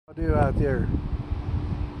How do out there?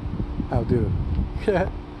 How do?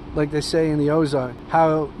 Like they say in the Ozark,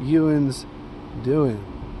 how Ewan's doing.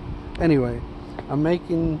 Anyway, I'm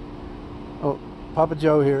making, oh, Papa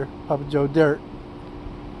Joe here, Papa Joe Dirt.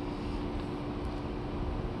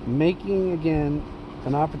 Making again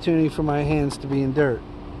an opportunity for my hands to be in dirt.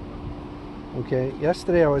 Okay,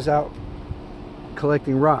 yesterday I was out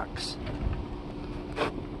collecting rocks.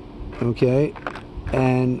 Okay,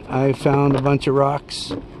 and I found a bunch of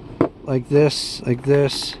rocks like this, like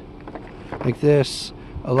this, like this.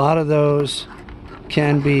 A lot of those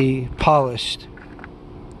can be polished.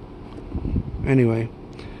 Anyway,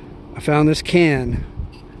 I found this can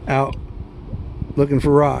out looking for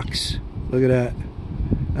rocks. Look at that.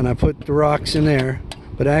 And I put the rocks in there,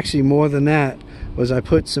 but actually more than that was I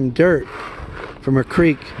put some dirt from a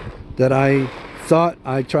creek that I thought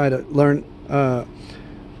I'd try to learn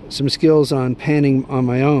some skills on panning on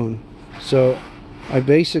my own. So I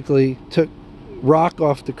basically took rock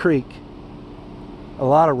off the creek, a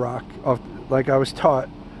lot of rock off, like I was taught,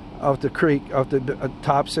 off the creek, off the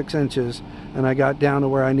top 6 inches, and I got down to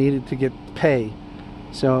where I needed to get pay.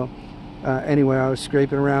 So anyway, I was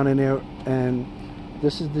scraping around in there, and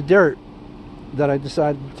this is the dirt that I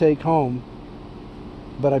decided to take home,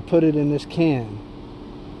 but I put it in this can.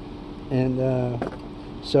 And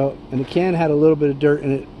and the can had a little bit of dirt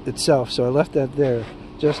in it itself, so I left that there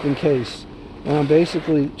just in case. What I'm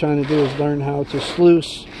basically trying to do is learn how to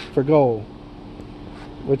sluice for gold,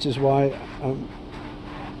 which is why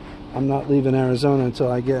I'm not leaving Arizona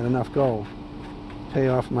until I get enough gold to pay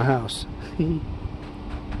off my house.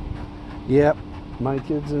 Yep, my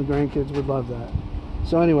kids and grandkids would love that.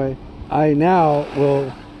 So anyway, I now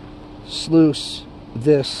will sluice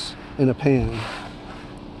this in a pan,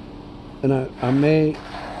 and I may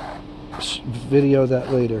video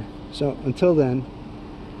that later. So until then,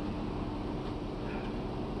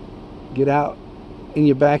 get out in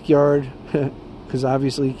your backyard, because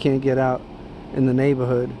obviously you can't get out in the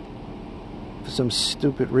neighborhood for some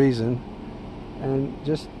stupid reason, and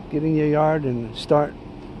just get in your yard and start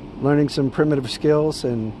learning some primitive skills,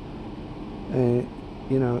 and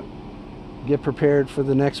you know, get prepared for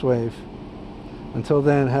the next wave. Until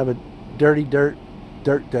then, have a dirty dirt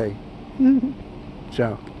day.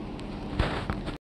 Ciao.